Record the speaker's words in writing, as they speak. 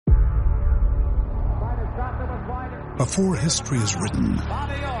Before history is written,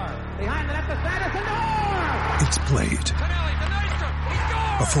 it's played.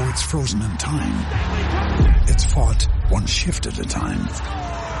 Before it's frozen in time, it's fought one shift at a time.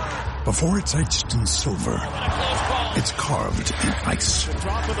 Before it's etched in silver, it's carved in ice.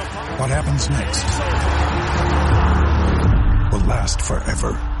 What happens next will last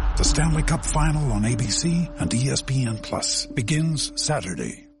forever. The Stanley Cup Final on ABC and ESPN Plus begins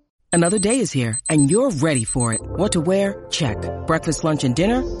Saturday. Another day is here, and you're ready for it. What to wear? Check. Breakfast, lunch, and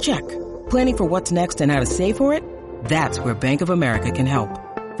dinner? Check. Planning for what's next and how to save for it? That's where Bank of America can help.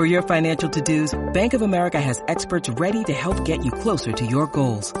 For your financial to-dos, Bank of America has experts ready to help get you closer to your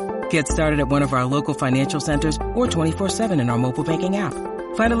goals. Get started at one of our local financial centers or 24/7 in our mobile banking app.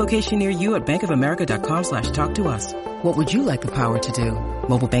 Find a location near you at bankofamerica.com/talktous. What would you like the power to do?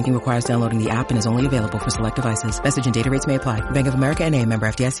 Mobile banking requires downloading the app and is only available for select devices. Message and data rates may apply. Bank of America N.A., member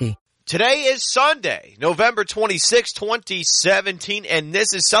FDIC. Today is Sunday, November 26, 2017, and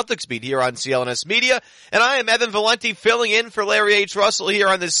this is Celtics Beat here on CLNS Media. And I am Evan Valenti filling in for Larry H. Russell here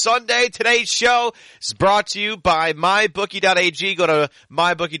on this Sunday. Today's show is brought to you by MyBookie.ag. Go to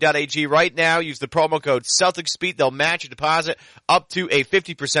MyBookie.ag right now. Use the promo code CelticsBeat. They'll match your deposit up to a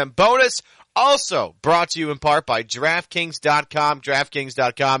 50% bonus. Also brought to you in part by DraftKings.com,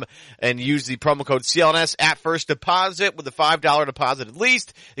 DraftKings.com, and use the promo code CLNS at first deposit with a $5 deposit at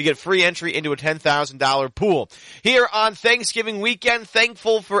least. You get free entry into a $10,000 pool. Here on Thanksgiving weekend,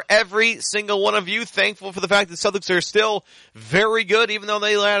 thankful for every single one of you. Thankful for the fact that the Celtics are still very good, even though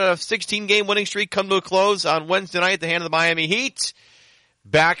they let a 16-game winning streak come to a close on Wednesday night at the hand of the Miami Heat.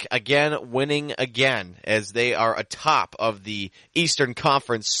 Back again, winning again, as they are atop of the Eastern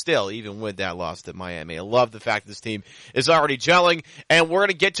Conference still, even with that loss to Miami. I love the fact this team is already gelling, and we're going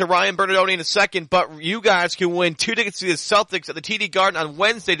to get to Ryan Bernardoni in a second, but you guys can win 2 tickets to the Celtics at the TD Garden on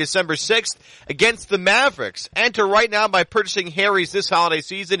Wednesday, December 6th against the Mavericks. Enter right now by purchasing Harry's this holiday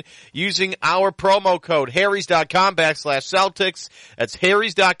season using our promo code, harrys.com/Celtics. That's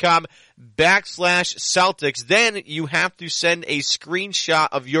harrys.com/Celtics. Then you have to send a screenshot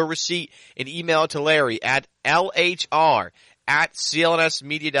of your receipt and email it to Larry at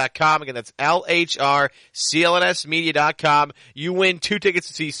LHR@CLNSmedia.com. Again, that's LHR@CLNSmedia.com. You win 2 tickets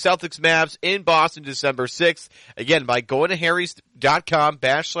to see Celtics Mavs in Boston December 6th. Again, by going to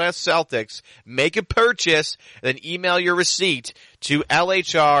harrys.com/Celtics, make a purchase, and then email your receipt to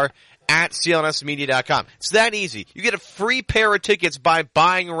LHR@CLNSmedia.com. It's that easy. You get a free pair of tickets by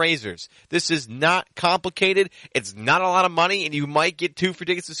buying razors. This is not complicated. It's not a lot of money, and you might get 2 free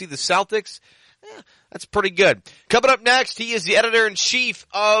tickets to see the Celtics. That's pretty good. Coming up next, he is the editor-in-chief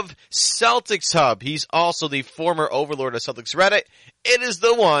of Celtics Hub. He's also the former overlord of Celtics Reddit. It is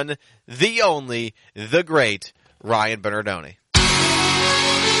the one, the only, the great Ryan Bernardoni.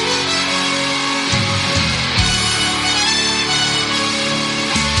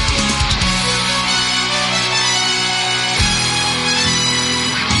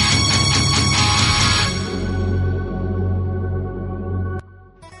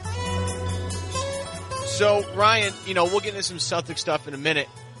 So, Ryan, we'll get into some Celtics stuff in a minute,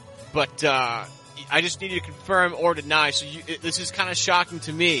 but I just need you to confirm or deny. So this is kind of shocking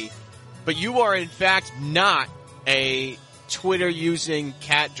to me, but you are, in fact, not a Twitter-using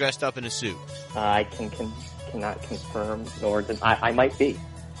cat dressed up in a suit. I cannot confirm nor deny. I might be.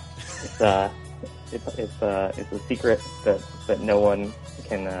 It's a secret that no one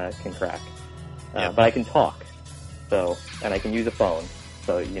can crack. But I can talk, and I can use a phone,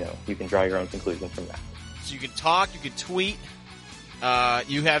 so you can draw your own conclusions from that. So you can talk, you can tweet,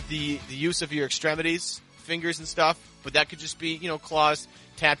 you have the use of your extremities, fingers and stuff, but that could just be, claws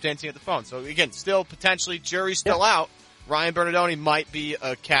tap dancing at the phone. So again, still potentially, jury's still out. Ryan Bernardoni might be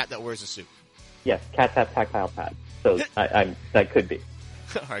a cat that wears a suit. Yes, cats have tactile pads, so that could be.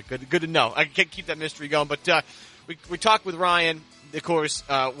 All right, good to know. I can't keep that mystery going, but we talked with Ryan, of course,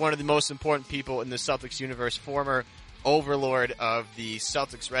 one of the most important people in the Celtics universe, former overlord of the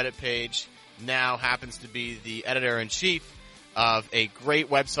Celtics Reddit page. Now happens to be the editor-in-chief of a great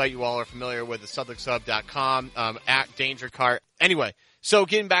website you all are familiar with, the CelticsHub.com, at Danger Cart. Anyway, so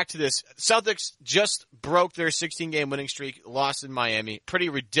getting back to this, Celtics just broke their 16-game winning streak, lost in Miami. Pretty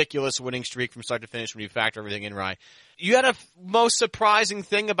ridiculous winning streak from start to finish when you factor everything in, Ryan. You had a most surprising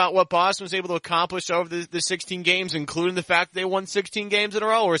thing about what Boston was able to accomplish over the 16 games, including the fact they won 16 games in a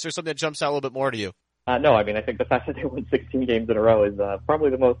row, or is there something that jumps out a little bit more to you? No, I think the fact that they won 16 games in a row is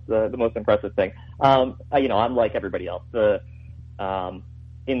probably the most impressive thing. I'm like everybody else. In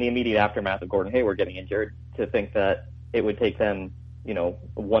the immediate aftermath of Gordon Hayward getting injured, to think that it would take them,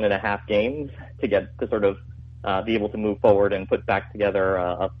 1.5 games to get to sort of be able to move forward and put back together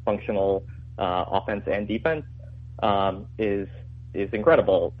a functional offense and defense is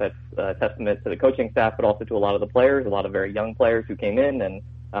incredible. That's a testament to the coaching staff, but also to a lot of the players, a lot of very young players who came in and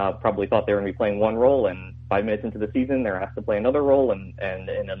probably thought they were going to be playing one role, and 5 minutes into the season, they're asked to play another role, and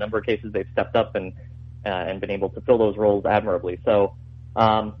in a number of cases, they've stepped up and been able to fill those roles admirably. So,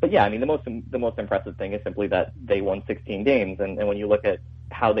 but yeah, I mean, the most impressive thing is simply that they won 16 games, and when you look at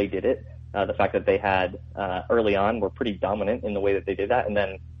how they did it, the fact that they had early on were pretty dominant in the way that they did that, and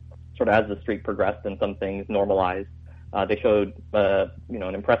then sort of as the streak progressed and some things normalized, they showed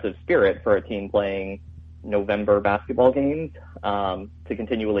an impressive spirit for a team playing November basketball games to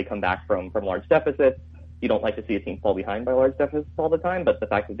continually come back from large deficits. You don't like to see a team fall behind by large deficits all the time, but the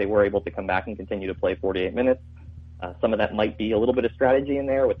fact that they were able to come back and continue to play 48 minutes, some of that might be a little bit of strategy in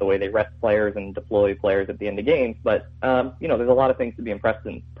there with the way they rest players and deploy players at the end of games. But, there's a lot of things to be impressed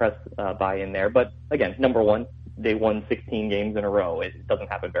by in there. But again, number one, they won 16 games in a row. It doesn't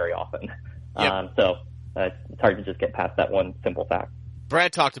happen very often. Yep. So it's hard to just get past that one simple fact.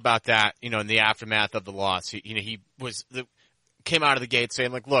 Brad talked about that, in the aftermath of the loss. He came out of the gate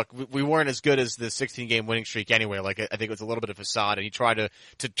saying, like, look, we weren't as good as the 16-game winning streak anyway. Like, I think it was a little bit of a facade, and he tried to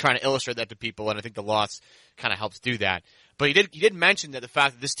illustrate that to people, and I think the loss kind of helps do that. But he did mention that the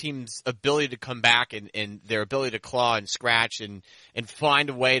fact that this team's ability to come back and their ability to claw and scratch and find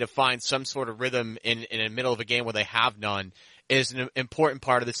a way to find some sort of rhythm in the middle of a game where they have none is an important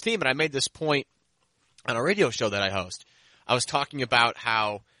part of this team. And I made this point on a radio show that I host. I was talking about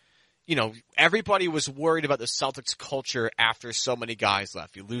how, everybody was worried about the Celtics culture after so many guys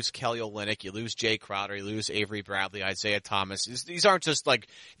left. You lose Kelly Olynyk, you lose Jay Crowder, you lose Avery Bradley, Isaiah Thomas. These aren't just like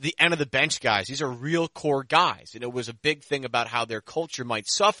the end of the bench guys. These are real core guys. And it was a big thing about how their culture might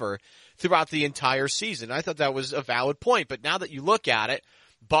suffer throughout the entire season. I thought that was a valid point. But now that you look at it,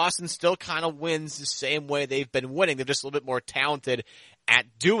 Boston still kind of wins the same way they've been winning. They're just a little bit more talented at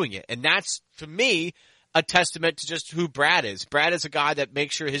doing it. And that's, to me, a testament to just who Brad is. Brad is a guy that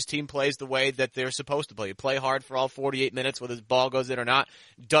makes sure his team plays the way that they're supposed to play. You play hard for all 48 minutes, whether the ball goes in or not.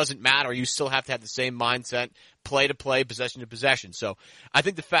 Doesn't matter. You still have to have the same mindset, play to play, possession to possession. So I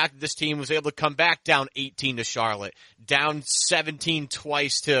think the fact that this team was able to come back down 18 to Charlotte, down 17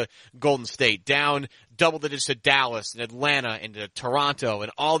 twice to Golden State, down double digits to Dallas and Atlanta and to Toronto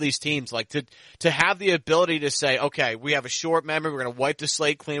and all these teams, like to have the ability to say, okay, we have a short memory, we're going to wipe the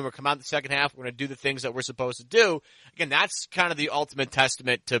slate clean, we're going to come out in the second half, we're going to do the things that we're supposed to do. Again, that's kind of the ultimate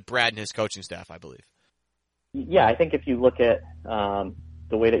testament to Brad and his coaching staff, I believe. Yeah, I think if you look at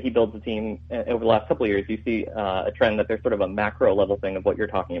the way that he builds the team over the last couple of years, you see a trend that there's sort of a macro level thing of what you're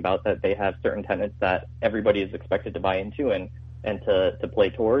talking about, that they have certain tenets that everybody is expected to buy into and to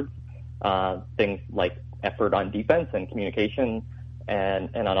play towards. Things like effort on defense and communication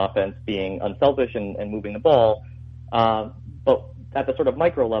and on offense being unselfish and moving the ball. But at the sort of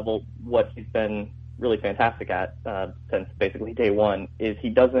micro level, what he's been really fantastic at since basically day one is he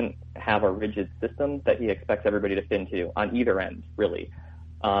doesn't have a rigid system that he expects everybody to fit into on either end, really.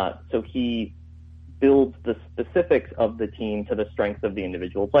 So he builds the specifics of the team to the strengths of the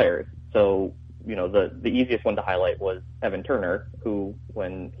individual players. So, the easiest one to highlight was Evan Turner, who,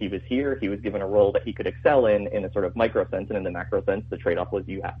 when he was here, he was given a role that he could excel in a sort of micro sense, and in the macro sense, the trade-off was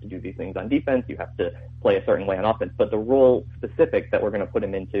you have to do these things on defense, you have to play a certain way on offense. But the role specific that we're going to put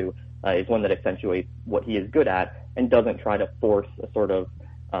him into is one that accentuates what he is good at and doesn't try to force a sort of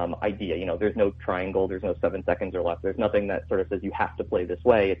idea. There's no triangle, there's no 7 seconds or less. There's nothing that sort of says you have to play this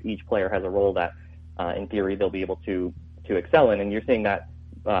way. It's each player has a role that, in theory, they'll be able to excel in. And you're seeing that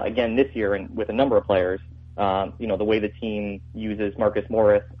again this year and with a number of players. The way the team uses Marcus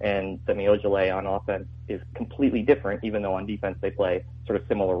Morris and Semi Ojeleye on offense is completely different, even though on defense they play sort of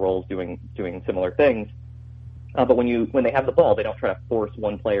similar roles doing similar things. But when they have the ball, they don't try to force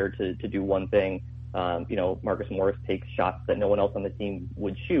one player to do one thing. Marcus Morris takes shots that no one else on the team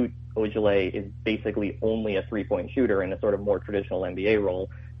would shoot. Ojeleye is basically only a three-point shooter in a sort of more traditional NBA role.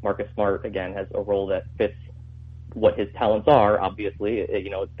 Marcus Smart, again, has a role that fits what his talents are. Obviously,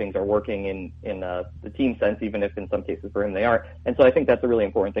 things are working in the team sense, even if in some cases for him they aren't. And so I think that's a really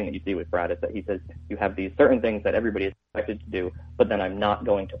important thing that you see with Brad, is that he says you have these certain things that everybody is expected to do, but then I'm not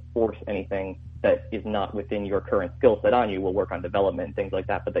going to force anything that is not within your current skill set on you. We'll work on development and things like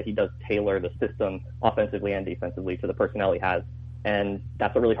that, but that he does tailor the system offensively and defensively to the personnel he has. And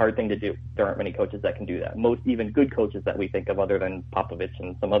that's a really hard thing to do. There aren't many coaches that can do that. Most even good coaches that we think of, other than Popovich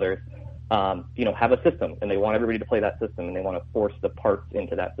and some others, have a system, and they want everybody to play that system, and they want to force the parts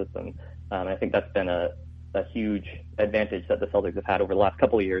into that system. I think that's been a huge advantage that the Celtics have had over the last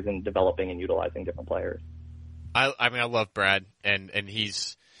couple of years in developing and utilizing different players. I love Brad, and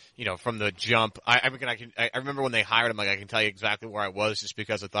he's from the jump. I remember when they hired him, like I can tell you exactly where I was just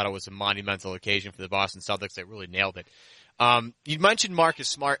because I thought it was a monumental occasion for the Boston Celtics. They really nailed it. You mentioned Marcus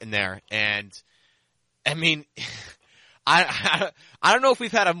Smart in there, and I mean, I don't know if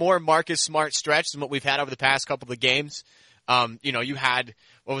we've had a more Marcus Smart stretch than what we've had over the past couple of games. You had,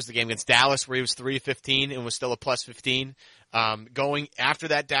 what was the game against Dallas where he was 3-15 and was still a plus 15. Going after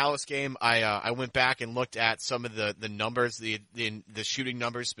that Dallas game, I went back and looked at some of the numbers, the shooting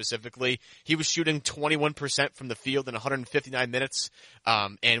numbers specifically. He was shooting 21% from the field in 159 minutes,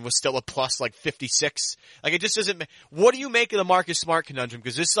 and was still a plus like 56. Like, it just doesn't, what do you make of the Marcus Smart conundrum?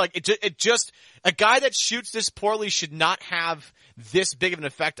 Cause this, like, it just, a guy that shoots this poorly should not have this big of an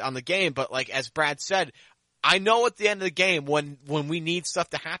effect on the game. But like, as Brad said, I know at the end of the game when we need stuff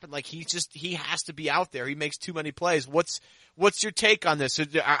to happen, like he has to be out there. He makes too many plays. What's your take on this?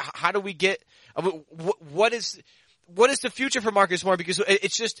 How do we get, what is the future for Marcus Smart? Because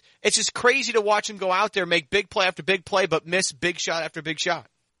it's just crazy to watch him go out there, make big play after big play, but miss big shot after big shot.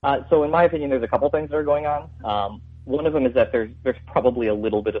 So in my opinion, there's a couple things that are going on. One of them is that there's probably a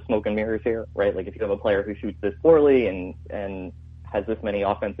little bit of smoke and mirrors here, right? Like if you have a player who shoots this poorly and has this many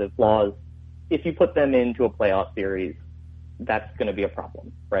offensive flaws, if you put them into a playoff series, that's going to be a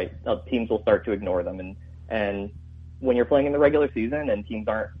problem, right? Teams will start to ignore them. And when you're playing in the regular season and teams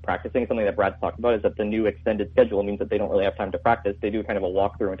aren't practicing, something that Brad's talked about is that the new extended schedule means that they don't really have time to practice. They do kind of a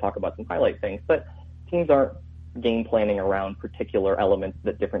walkthrough and talk about some highlight things, but teams aren't game planning around particular elements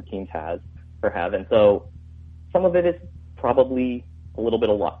that different teams have. And so some of it is probably a little bit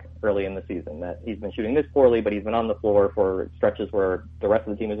of luck early in the season that he's been shooting this poorly, but he's been on the floor for stretches where the rest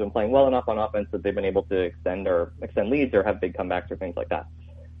of the team has been playing well enough on offense that they've been able to extend leads or have big comebacks or things like that.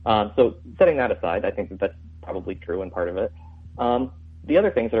 So setting that aside, I think that's probably true in part of it. The other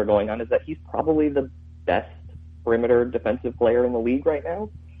things that are going on is that he's probably the best perimeter defensive player in the league right now.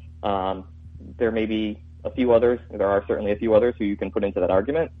 There may be there are certainly a few others who you can put into that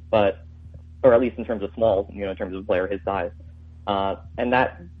argument, or at least in terms of small, in terms of a player his size. And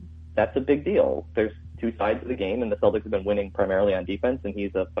that's a big deal. There's two sides of the game, and the Celtics have been winning primarily on defense, and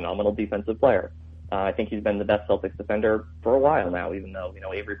he's a phenomenal defensive player. I think he's been the best Celtics defender for a while now, even though,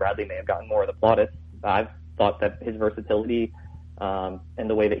 Avery Bradley may have gotten more of the plaudits. I've thought that his versatility, and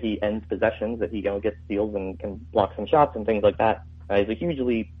the way that he ends possessions, that he gets steals and can block some shots and things like that, is a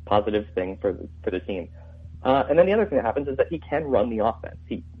hugely positive thing for the team. And then the other thing that happens is that he can run the offense.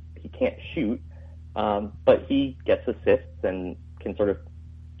 He can't shoot, but he gets assists and can sort of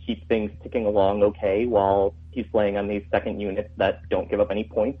keep things ticking along okay while he's playing on these second units that don't give up any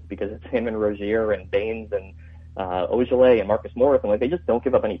points, because it's him and Rozier and Baines and Ogilvy and Marcus Morris, and they just don't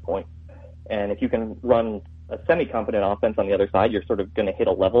give up any points. And if you can run a semi-competent offense on the other side, you're sort of going to hit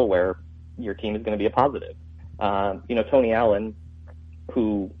a level where your team is going to be a positive. Tony Allen,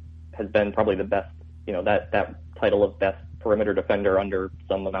 who has been probably the best, that title of best perimeter defender under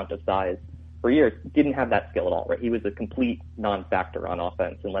some amount of size for years, didn't have that skill at all, right? He was a complete non-factor on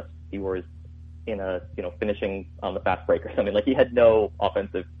offense unless he was in finishing on the fast break or something. Like, he had no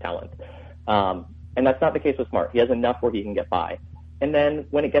offensive talent. And that's not the case with Smart. He has enough where he can get by. And then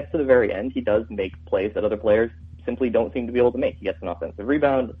when it gets to the very end, he does make plays that other players simply don't seem to be able to make. He gets an offensive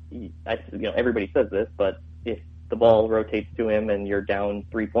rebound. Everybody says this, but if the ball rotates to him and you're down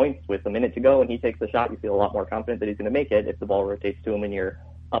 3 points with a minute to go and he takes the shot, you feel a lot more confident that he's going to make it. If the ball rotates to him and you're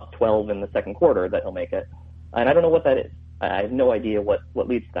up 12 in the second quarter, that he'll make it. And I don't know what that is. I have no idea what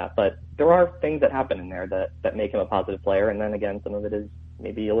leads to that, but there are things that happen in there that make him a positive player. And then again, some of it is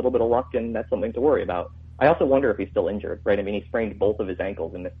maybe a little bit of luck, and that's something to worry about. I also wonder if he's still injured, right? I mean, he sprained both of his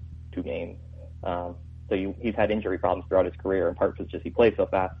ankles in this 2 games. So he's had injury problems throughout his career, in part because just he plays so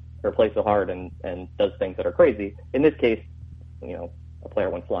fast or plays so hard and does things that are crazy. In this case, a player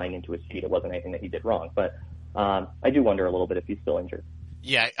went flying into his feet. It wasn't anything that he did wrong, but I do wonder a little bit if he's still injured.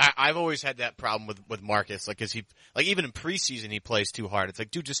 Yeah, I've always had that problem with Marcus, because even in preseason he plays too hard. It's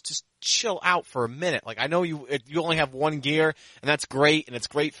like, dude, just chill out for a minute. Like, I know you only have one gear, and that's great, and it's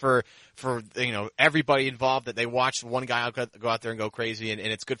great for everybody involved that they watch one guy go out there and go crazy, and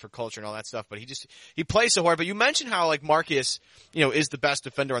it's good for culture and all that stuff. But he plays so hard. But you mentioned how Marcus, is the best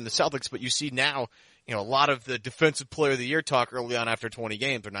defender on the Celtics, but you see now, a lot of the defensive player of the year talk early on after 20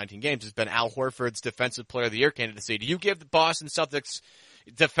 games or 19 games has been Al Horford's defensive player of the year candidacy. Do you give the Boston Celtics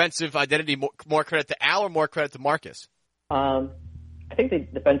defensive identity more credit to Al or more credit to Marcus? I think the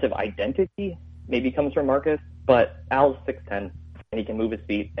defensive identity maybe comes from Marcus, but Al's 6'10", and he can move his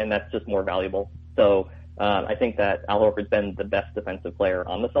feet, and that's just more valuable. So I think that Al Horford's been the best defensive player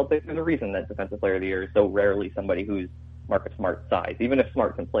on the Celtics. There's a reason that defensive player of the year is so rarely somebody who's Marcus Smart's size. Even if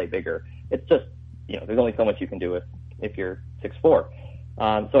Smart can play bigger, it's just, there's only so much you can do if you're 6'4".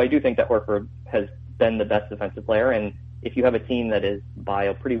 So I do think that Horford has been the best defensive player, and if you have a team that is by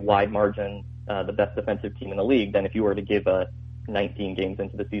a pretty wide margin the best defensive team in the league, then if you were to give a 19 games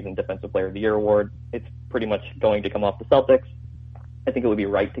into the season Defensive Player of the Year award, it's pretty much going to come off the Celtics. I think it would be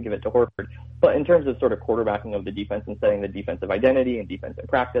right to give it to Horford. But in terms of sort of quarterbacking of the defense and setting the defensive identity and defensive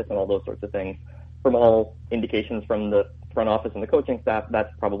practice and all those sorts of things, from all indications from the front office and the coaching staff, that's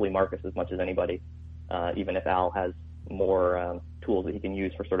probably Marcus as much as anybody, even if Al has more tools that he can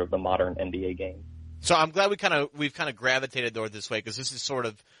use for sort of the modern NBA game. So I'm glad we've kind of gravitated toward this way, because this is sort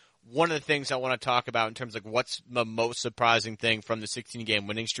of one of the things I want to talk about in terms of what's the most surprising thing from the 16-game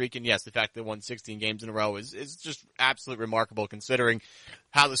winning streak. And yes, the fact that they won 16 games in a row is just absolutely remarkable considering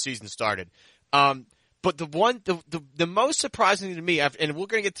how the season started. But the most surprising thing to me, and we're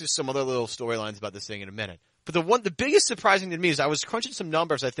going to get to some other little storylines about this thing in a minute, but the biggest surprising to me is I was crunching some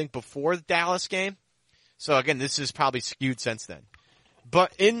numbers, I think, before the Dallas game. So again, this is probably skewed since then.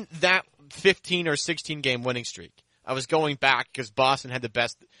 But in that 15 or 16 game winning streak, I was going back because Boston had the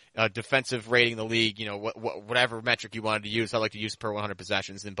best defensive rating in the league, whatever metric you wanted to use. I like to use per 100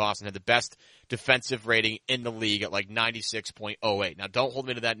 possessions, and Boston had the best defensive rating in the league at like 96.08. Now, don't hold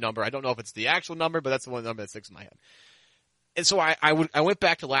me to that number. I don't know if it's the actual number, but that's the one number that sticks in my head. And so I went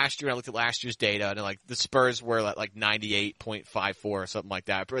back to last year and I looked at last year's data, and like the Spurs were at like 98.54 or something like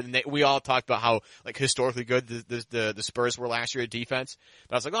that. We all talked about how like historically good the Spurs were last year at defense.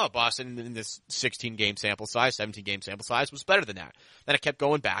 But I was like, oh, Boston in this 16 game sample size, 17 game sample size was better than that. Then I kept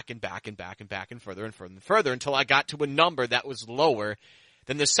going back and further and further and further until I got to a number that was lower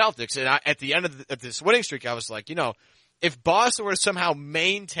than the Celtics. And at the end of this winning streak, I was like, if Boston were to somehow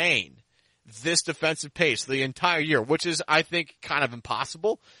maintain this defensive pace the entire year, which is, I think, kind of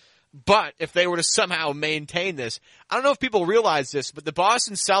impossible. But if they were to somehow maintain this, I don't know if people realize this, but the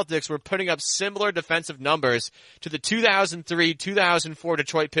Boston Celtics were putting up similar defensive numbers to the 2003-2004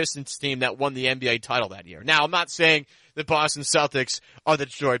 Detroit Pistons team that won the NBA title that year. Now, I'm not saying the Boston Celtics are the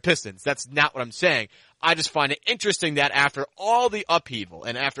Detroit Pistons. That's not what I'm saying. I just find it interesting that after all the upheaval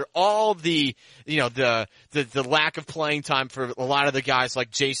and after all the lack of playing time for a lot of the guys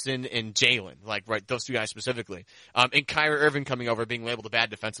like Jason and Jalen, those two guys specifically, and Kyrie Irving coming over being labeled a bad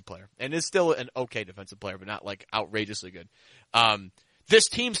defensive player, and is still an okay defensive player, but not like outrageously good. This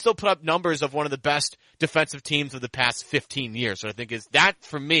team still put up numbers of one of the best defensive teams of the past 15 years. So I think is that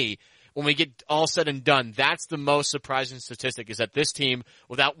for me, when we get all said and done, that's the most surprising statistic, is that this team,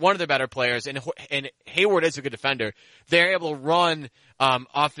 without one of their better players, and Hayward is a good defender, they're able to run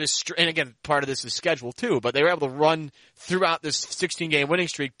off this, and again, part of this is schedule too, but they were able to run throughout this 16-game winning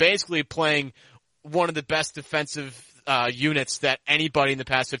streak, basically playing one of the best defensive units that anybody in the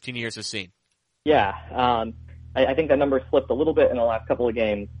past 15 years has seen. Yeah, I think that number slipped a little bit in the last couple of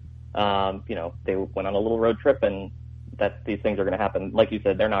games. They went on a little road trip, and that these things are going to happen. Like you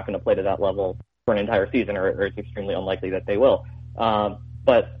said, they're not going to play to that level for an entire season, or it's extremely unlikely that they will.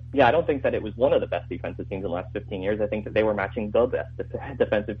 But yeah, I don't think that it was one of the best defensive teams in the last 15 years. I think that they were matching the best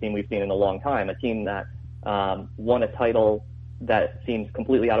defensive team we've seen in a long time, a team that won a title that seems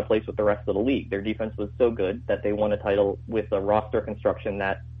completely out of place with the rest of the league. Their defense was so good that they won a title with a roster construction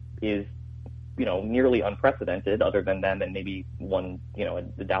that is, nearly unprecedented, other than them and maybe one,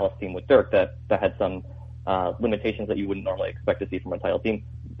 the Dallas team with Dirk that had some limitations that you wouldn't normally expect to see from a title team.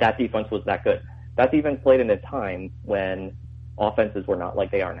 That defense was that good. That defense played in a time when offenses were not like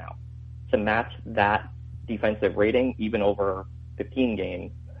they are now. To match that defensive rating, even over 15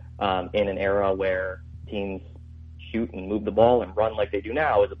 games, in an era where teams shoot and move the ball and run like they do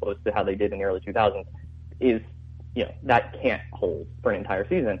now, as opposed to how they did in the early 2000s, is, that can't hold for an entire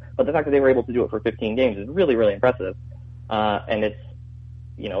season. But the fact that they were able to do it for 15 games is really, really impressive. And it's,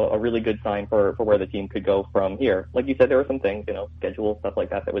 a really good sign for where the team could go from here. Like you said, there were some things, schedule, stuff like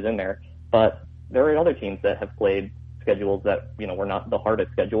that was in there. But there are other teams that have played schedules that, were not the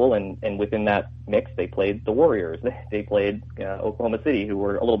hardest schedule. And within that mix, they played the Warriors. They played Oklahoma City, who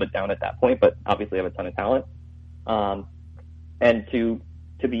were a little bit down at that point, but obviously have a ton of talent. And to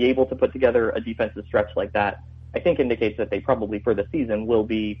be able to put together a defensive stretch like that, I think indicates that they probably for the season will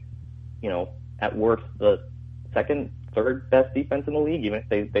be, at worst the second, third best defense in the league, even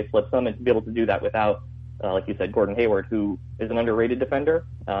if they flip some, and to be able to do that without, like you said, Gordon Hayward, who is an underrated defender,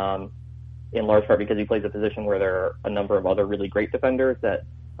 in large part because he plays a position where there are a number of other really great defenders that,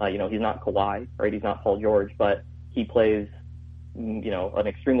 he's not Kawhi, right? He's not Paul George, but he plays, an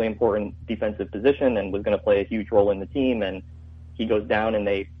extremely important defensive position and was going to play a huge role in the team. And he goes down and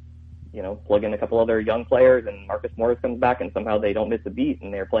they, plug in a couple other young players, and Marcus Morris comes back and somehow they don't miss a beat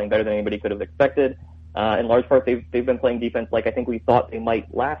and they're playing better than anybody could have expected. In large part, they've been playing defense like I think we thought they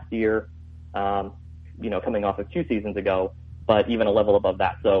might last year, coming off of 2 seasons ago. but even a level above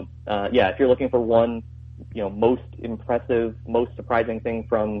that. So, if you're looking for one, most impressive, most surprising thing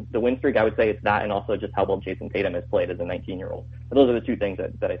from the win streak, I would say it's that, and also just how well Jason Tatum has played as a 19-year-old. Those are the two things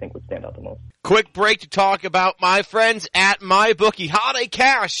that I think would stand out the most. Quick break to talk about my friends at MyBookie. Holiday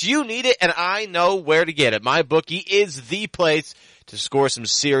cash, you need it, and I know where to get it. MyBookie is the place to score some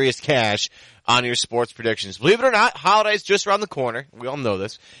serious cash on your sports predictions. Believe it or not, holiday's just around the corner. We all know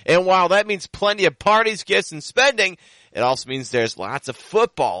this. And while that means plenty of parties, gifts, and spending, it also means there's lots of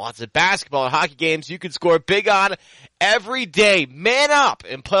football, lots of basketball and hockey games you can score big on every day. Man up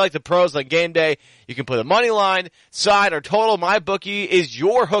and play like the pros on game day. You can play the money line, side, or total. MyBookie is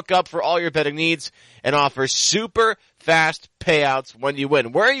your hookup for all your betting needs and offers super fast payouts when you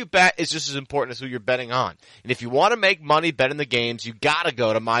win. Where you bet is just as important as who you're betting on. And if you want to make money betting the games, you gotta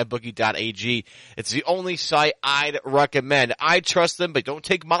go to mybookie.ag. It's the only site I'd recommend. I trust them, but don't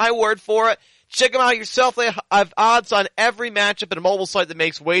take my word for it. Check them out yourself. They have odds on every matchup and a mobile site that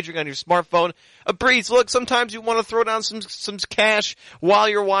makes wagering on your smartphone a breeze. Look, sometimes you want to throw down some cash while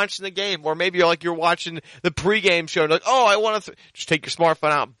you're watching the game, or maybe you're watching the pregame show and like, oh, I want to just take your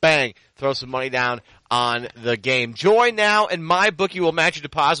smartphone out, bang, throw some money down on the game. Join now, and MyBookie will match your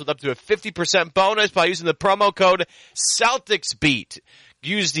deposit with up to a 50% bonus by using the promo code CelticsBeat.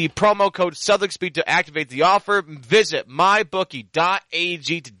 Use the promo code CelticsBeat to activate the offer. Visit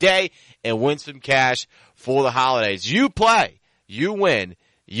mybookie.ag today and win some cash for the holidays. You play, you win,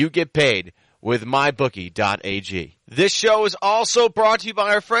 you get paid with mybookie.ag. This show is also brought to you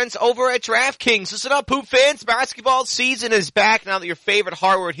by our friends over at DraftKings. Listen up, Hoop fans. Basketball season is back now that your favorite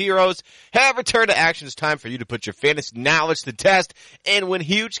hardwood heroes have returned to action. It's time for you to put your fantasy knowledge to the test and win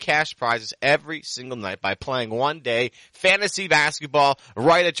huge cash prizes every single night by playing one-day fantasy basketball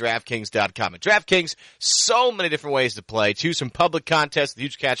right at DraftKings.com. At DraftKings, so many different ways to play. Choose from public contests with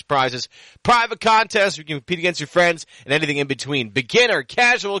huge cash prizes, private contests where you can compete against your friends, and anything in between. Beginner,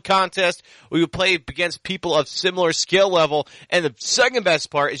 casual contest where you play against people of similar skill level, and the second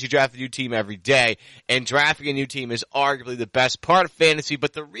best part is you draft a new team every day, and drafting a new team is arguably the best part of fantasy,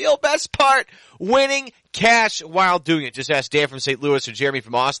 but the real best part, winning cash while doing it. Just ask Dan from St. Louis or Jeremy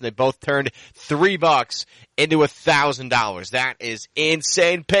from Austin. They both turned $3 into $1,000. That is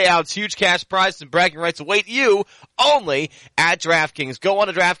insane payouts, huge cash prizes, and bragging rights await you only at DraftKings. Go on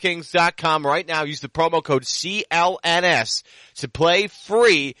to DraftKings.com right now. Use the promo code CLNS to play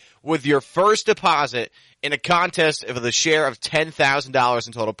free with your first deposit in a contest with a share of $10,000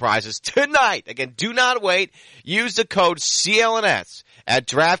 in total prizes tonight. Again, do not wait. Use the code CLNS at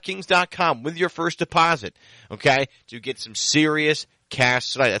DraftKings.com with your first deposit, okay, to get some serious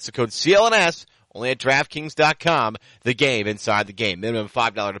cash tonight. That's the code CLNS, only at DraftKings.com, the game inside the game. Minimum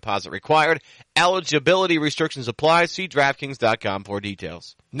 $5 deposit required. Eligibility restrictions apply. See DraftKings.com for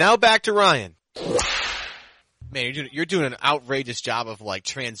details. Now back to Ryan. Man, you're doing an outrageous job of like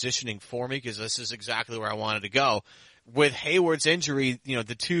transitioning for me, because this is exactly where I wanted to go. With Hayward's injury,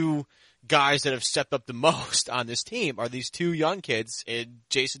 the two guys that have stepped up the most on this team are these two young kids,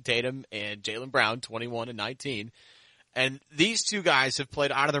 Jason Tatum and Jaylen Brown, 21 and 19. And these two guys have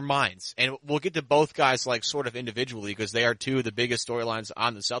played out of their minds. And we'll get to both guys like sort of individually, because they are two of the biggest storylines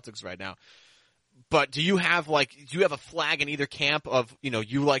on the Celtics right now. But do you have a flag in either camp of,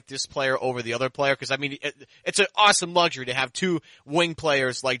 you like this player over the other player? Because, I mean, it's an awesome luxury to have two wing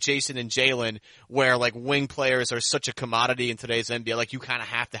players like Jason and Jaylen, where, like, wing players are such a commodity in today's NBA. Like, you kind of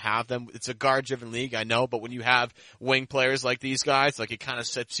have to have them. It's a guard-driven league, I know, but when you have wing players like these guys, like, it kind of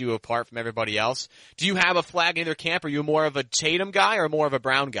sets you apart from everybody else. Do you have a flag in either camp? Are you more of a Tatum guy or more of a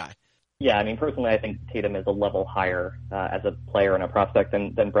Brown guy? Yeah, I mean, personally, I think Tatum is a level higher as a player and a prospect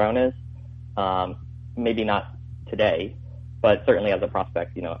than Brown is. Maybe not today, but certainly as a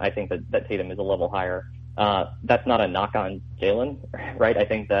prospect, I think that Tatum is a level higher. That's not a knock on Jaylen, right? I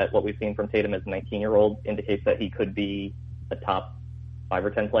think that what we've seen from Tatum as a 19-year-old indicates that he could be a top 5 or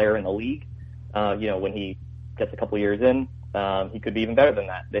 10 player in the league. When he gets a couple years in, he could be even better than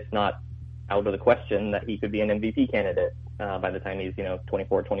that. It's not out of the question that he could be an MVP candidate by the time he's,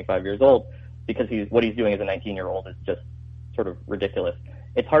 24, 25 years old, because what he's doing as a 19-year-old is just sort of ridiculous.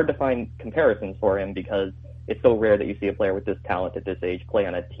 It's hard to find comparisons for him because it's so rare that you see a player with this talent at this age play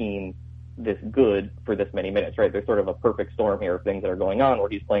on a team this good for this many minutes, right? There's sort of a perfect storm here of things that are going on where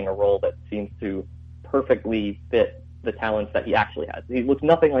he's playing a role that seems to perfectly fit the talents that he actually has. He looks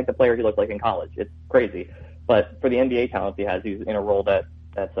nothing like the player he looked like in college. It's crazy. But for the NBA talents he has, he's in a role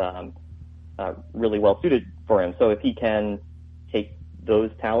that's really well suited for him. So if he can take those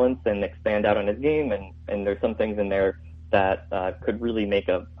talents and expand out on his game, and there's some things in there that could really make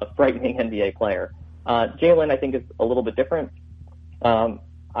a frightening NBA player. Jaylen, I think, is a little bit different.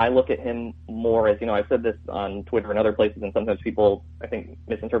 I look at him more as, I've said this on Twitter and other places, and sometimes people, I think,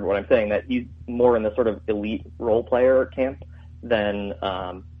 misinterpret what I'm saying, that he's more in the sort of elite role player camp than,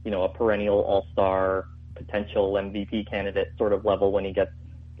 a perennial all-star, potential MVP candidate sort of level when he gets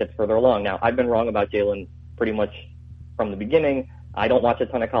further along. Now, I've been wrong about Jalen pretty much from the beginning. I don't watch a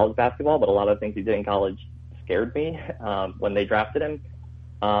ton of college basketball, but a lot of things he did in college scared me when they drafted him.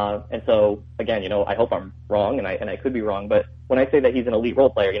 And so, again, I hope I'm wrong, and I could be wrong, but when I say that he's an elite role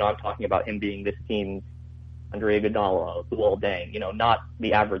player, I'm talking about him being this team's Andre Iguodala, Luol Deng, not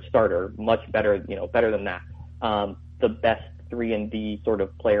the average starter, much better, better than that. The best 3-and-D sort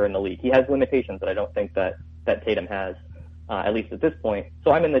of player in the league. He has limitations that I don't think that Tatum has, at least at this point.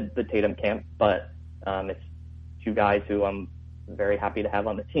 So I'm in the Tatum camp, but it's two guys who I'm very happy to have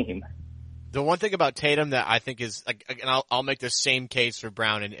on the team. The one thing about Tatum that I think is, and I'll make the same case for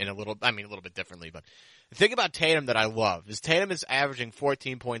Brown in a little bit differently, but the thing about Tatum that I love is Tatum is averaging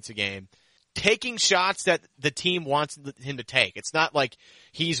 14 points a game, taking shots that the team wants him to take. It's not like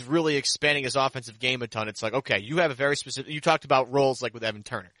he's really expanding his offensive game a ton. It's like, okay, you have a very specific, you talked about roles like with Evan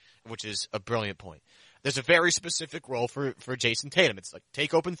Turner, which is a brilliant point. There's a very specific role for Jason Tatum. It's like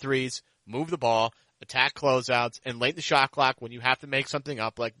take open threes, move the ball, attack closeouts, and late in the shot clock when you have to make something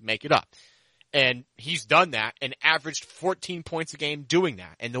up, like make it up. And he's done that and averaged 14 points a game doing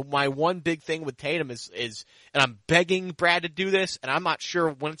that. And my one big thing with Tatum is, and I'm begging Brad to do this, and I'm not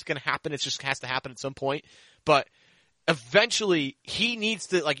sure when it's going to happen. It just has to happen at some point. But eventually, he needs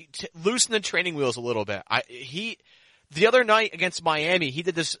to loosen the training wheels a little bit. The other night against Miami, he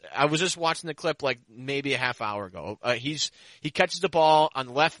did this. I was just watching the clip maybe a half hour ago. He catches the ball on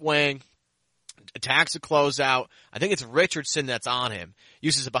the left wing, attacks a closeout. I think it's Richardson that's on him.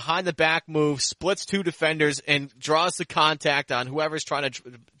 Uses a behind-the-back move, splits two defenders, and draws the contact on whoever's trying to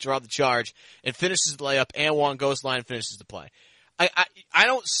draw the charge, and finishes the layup, and one goes line and finishes the play. I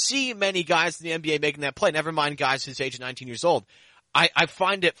don't see many guys in the NBA making that play, never mind guys his age of 19 years old. I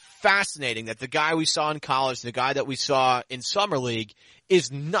find it fascinating that the guy we saw in college, the guy that we saw in Summer League,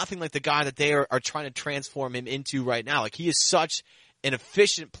 is nothing like the guy that they are trying to transform him into right now. He is such an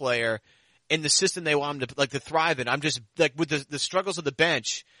efficient player in the system they want him to thrive in. I'm just with the struggles of the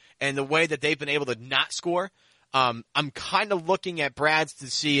bench and the way that they've been able to not score. I'm kind of looking at Brad's to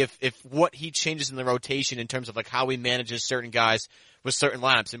see if what he changes in the rotation in terms of how he manages certain guys with certain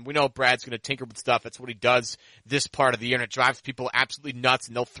lineups. And we know Brad's going to tinker with stuff. That's what he does this part of the year, and it drives people absolutely nuts,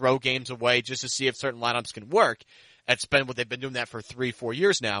 and they'll throw games away just to see if certain lineups can work. That's been what they've been doing that for 3-4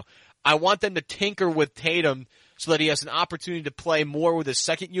 years now. I want them to tinker with Tatum so that he has an opportunity to play more with his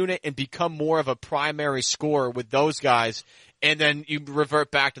second unit and become more of a primary scorer with those guys. And then you revert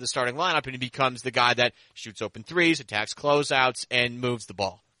back to the starting lineup and he becomes the guy that shoots open threes, attacks closeouts, and moves the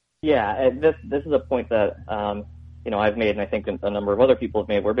ball. Yeah, and this is a point that, I've made, and I think a number of other people have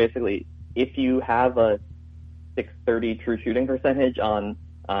made, where basically if you have a 630 true shooting percentage on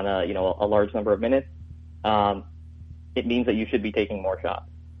a large number of minutes, it means that you should be taking more shots.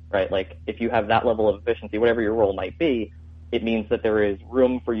 Right? If you have that level of efficiency, whatever your role might be, it means that there is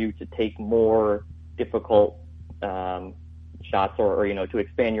room for you to take more difficult shots or to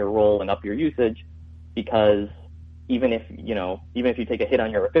expand your role and up your usage, because even if you take a hit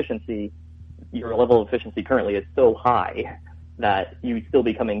on your efficiency, your level of efficiency currently is so high that you'd still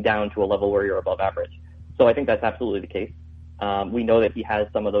be coming down to a level where you're above average. So I think that's absolutely the case. We know that he has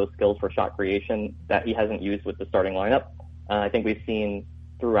some of those skills for shot creation that he hasn't used with the starting lineup. I think we've seen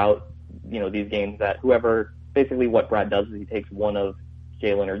throughout, these games that basically what Brad does is he takes one of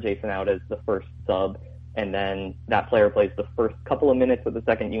Jalen or Jason out as the first sub, and then that player plays the first couple of minutes with the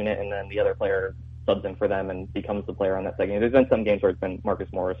second unit, and then the other player subs in for them and becomes the player on that second unit. There's been some games where it's been Marcus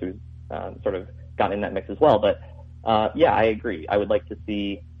Morris who's sort of gotten in that mix as well. But, I agree. I would like to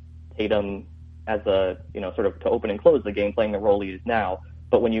see Tatum as sort of to open and close the game, playing the role he is now.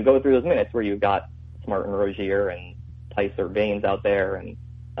 But when you go through those minutes where you've got Smart and Rozier and Tice or Baines out there, and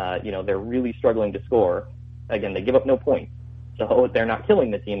they're really struggling to score. Again, they give up no points, so they're not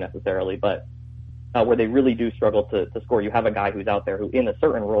killing the team necessarily, but where they really do struggle to score, you have a guy who's out there who in a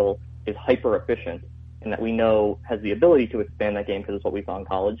certain role is hyper efficient, and that we know has the ability to expand that game because it's what we saw in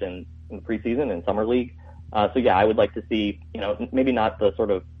college and in the preseason and summer league. I would like to see, maybe not the sort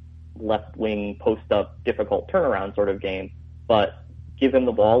of left wing post up difficult turnaround sort of game, but give him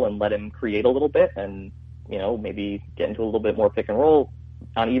the ball and let him create a little bit, and maybe get into a little bit more pick and roll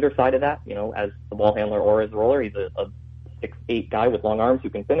on either side of that, as the ball handler or as the roller. He's a 6'8" guy with long arms who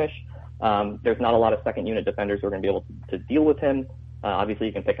can finish. There's not a lot of second unit defenders who are going to be able to deal with him. Obviously,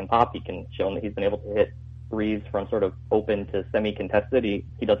 he can pick and pop. He can show that he's been able to hit threes from sort of open to semi-contested.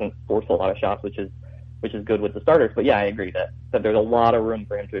 He doesn't force a lot of shots, which is which is good with the starters. But yeah, I agree that there's a lot of room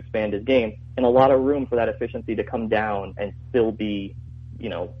for him to expand his game and a lot of room for that efficiency to come down and still be,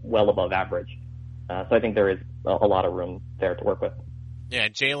 well above average. So I think there is a lot of room there to work with. Yeah,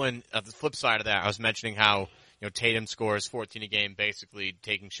 Jalen, the flip side of that, I was mentioning how, Tatum scores 14 a game, basically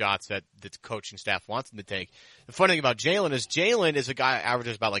taking shots that the coaching staff wants him to take. The funny thing about Jalen is a guy that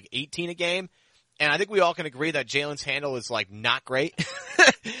averages about 18 a game. And I think we all can agree that Jalen's handle is not great.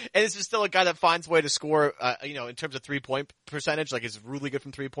 And this is still a guy that finds a way to score, in terms of 3-point percentage, is really good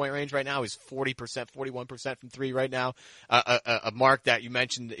from 3-point range right now. He's 40%, 41% from three right now. A mark that you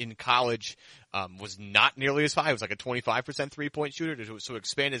mentioned in college, was not nearly as high. It was a 25% 3-point shooter. So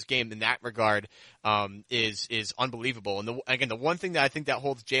expand his game in that regard, is unbelievable. And the one thing that I think that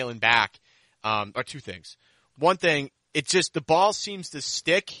holds Jalen back, are two things. One thing, it's just the ball seems to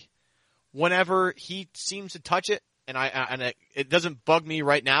stick whenever he seems to touch it, and it doesn't bug me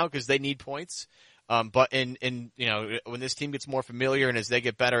right now because they need points. But when this team gets more familiar and as they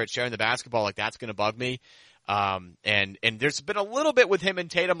get better at sharing the basketball, that's going to bug me. And there's been a little bit with him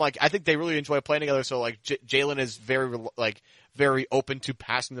and Tatum. I think they really enjoy playing together. So Jalen is very open to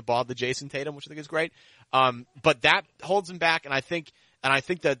passing the ball to Jason Tatum, which I think is great. But that holds him back, and I think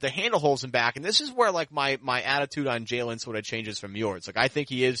that the handle holds him back. And this is where my attitude on Jalen sort of changes from yours. I think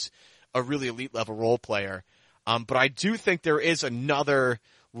he is a really elite level role player. But I do think there is another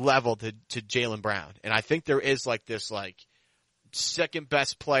level to Jaylen Brown. And I think there is this second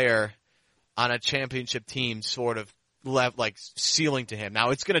best player on a championship team sort of ceiling to him.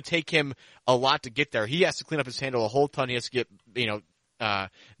 Now it's going to take him a lot to get there. He has to clean up his handle a whole ton. He has to get,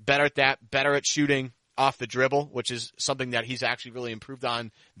 better at that, better at shooting off the dribble, which is something that he's actually really improved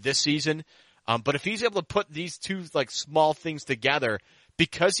on this season. But if he's able to put these two small things together,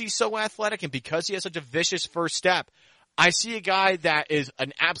 because he's so athletic and because he has such a vicious first step, I see a guy that is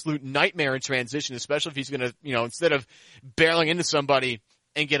an absolute nightmare in transition, especially if he's going to, instead of barreling into somebody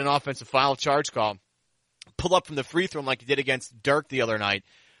and get an offensive foul charge call, pull up from the free throw like he did against Dirk the other night,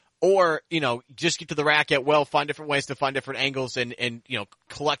 or, just get to the rack at will, find different ways to find different angles and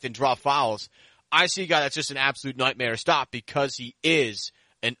collect and draw fouls. I see a guy that's just an absolute nightmare to stop because he is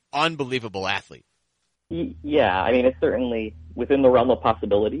an unbelievable athlete. Yeah, it's certainly within the realm of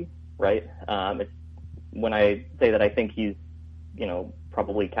possibility, right? It's when I say that I think he's,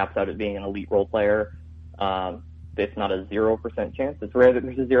 probably caps out at being an elite role player. It's not a 0% chance. It's rare that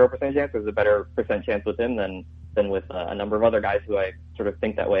there's a 0% chance. There's a better percent chance with him than with a number of other guys who I sort of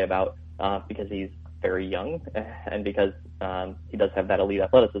think that way about, because he's very young and because he does have that elite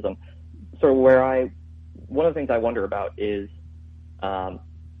athleticism. So one of the things I wonder about is,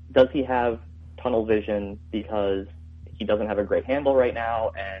 does he have tunnel vision because he doesn't have a great handle right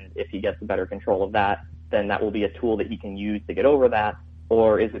now, and if he gets better control of that, then that will be a tool that he can use to get over that?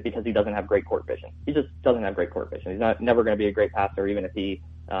 Or is it because he doesn't have great court vision? He just doesn't have great court vision. He's never going to be a great passer, even if he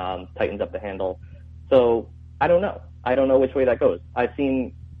tightens up the handle. So I don't know. I don't know which way that goes. I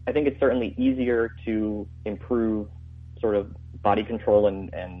think it's certainly easier to improve sort of body control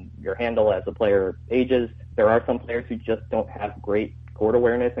and your handle as the player ages. There are some players who just don't have great court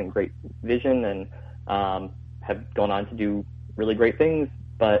awareness and great vision and have gone on to do really great things,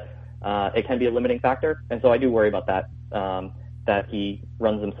 but it can be a limiting factor. And so I do worry about that, that he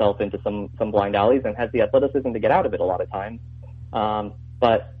runs himself into some blind alleys and has the athleticism to get out of it a lot of times.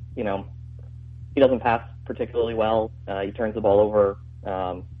 But, he doesn't pass particularly well. He turns the ball over,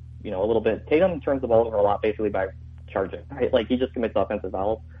 a little bit. Tatum turns the ball over a lot basically by charging, right? He just commits offensive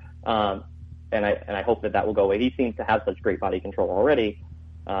fouls. And I hope that will go away. He seems to have such great body control already,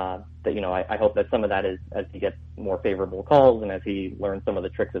 that, I hope that some of that is as he gets more favorable calls and as he learns some of the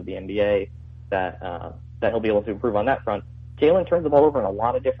tricks of the NBA, that he'll be able to improve on that front. Jalen turns the ball over in a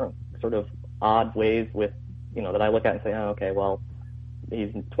lot of different sort of odd ways with, that I look at and say, oh, okay, well,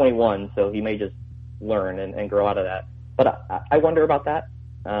 he's 21, so he may just learn and grow out of that. But I wonder about that.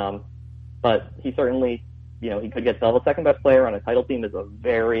 But he certainly, he could get the second best player on a title team is a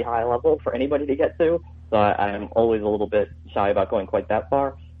very high level for anybody to get to. So I'm always a little bit shy about going quite that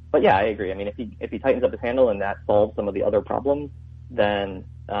far. But yeah, I agree. If he tightens up his handle and that solves some of the other problems, then,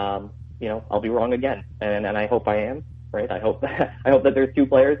 I'll be wrong again. And I hope I am, right? I hope that there's two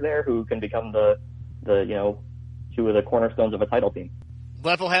players there who can become the two of the cornerstones of a title team.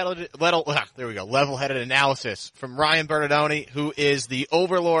 Level-headed analysis from Ryan Bernardoni, who is the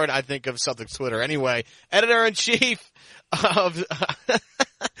overlord, I think, of Celtics Twitter. Anyway, editor-in-chief of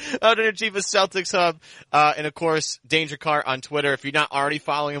Celtics Hub, and of course, Danger Cart on Twitter. If you're not already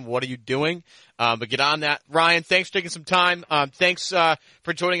following him, what are you doing? But get on that. Ryan, thanks for taking some time. Thanks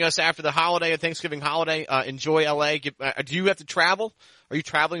for joining us after the holiday, Thanksgiving holiday. Enjoy LA. Do you have to travel? Are you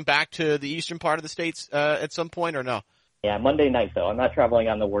traveling back to the eastern part of the States at some point or no? Yeah, Monday night, though. I'm not traveling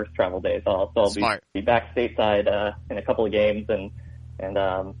on the worst travel days. I'll be back stateside in a couple of games and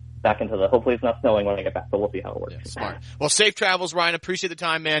back into hopefully it's not snowing when I get back, but we'll see how it works. Yeah, smart. Well, safe travels, Ryan. Appreciate the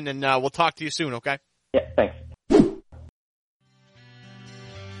time, man, and we'll talk to you soon, okay? Yeah, thanks.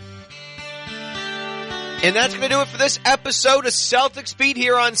 And that's going to do it for this episode of Celtics Beat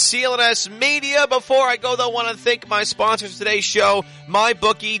here on CLNS Media. Before I go, though, I want to thank my sponsors for today's show,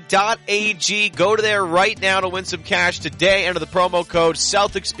 MyBookie.ag. Go to there right now to win some cash today. Enter the promo code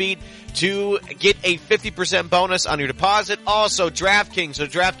CelticsBeat to get a 50% bonus on your deposit. Also, DraftKings, so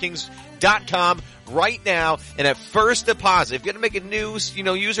DraftKings.com right now. And at first deposit, if you're going to make a new,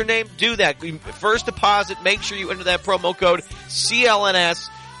 username, do that. First deposit, make sure you enter that promo code CLNS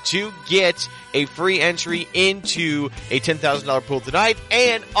to get a free entry into a $10,000 pool tonight.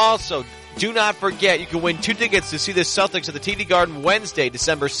 And also, do not forget, you can win 2 tickets to see the Celtics at the TD Garden Wednesday,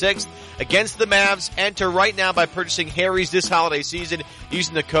 December 6th against the Mavs. Enter right now by purchasing Harry's this holiday season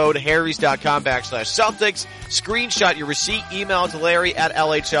using the code harrys.com/Celtics. Screenshot your receipt, email it to Larry at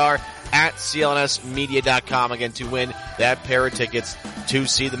LHR@clnsmedia.com again to win that pair of tickets to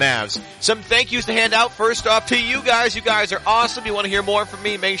see the Mavs. Some thank yous to hand out. First off to you guys. You guys are awesome. You want to hear more from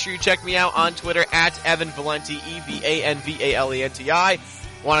me? Make sure you check me out on Twitter at Evan Valenti, EVANVALENTI.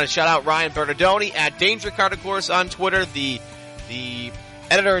 Want to shout out Ryan Bernardoni at Danger Card, of course, on Twitter, the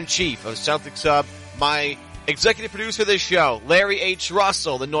editor-in-chief of Celtics Hub. My executive producer of this show, Larry H.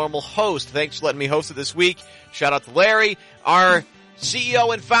 Russell, the normal host. Thanks for letting me host it this week. Shout out to Larry. Our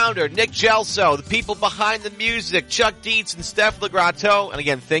CEO and founder, Nick Gelso, the people behind the music, Chuck Dietz and Steph Legrateau. And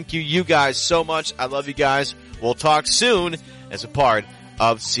again, thank you guys so much. I love you guys. We'll talk soon as a part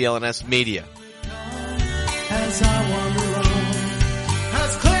of CLNS Media. As I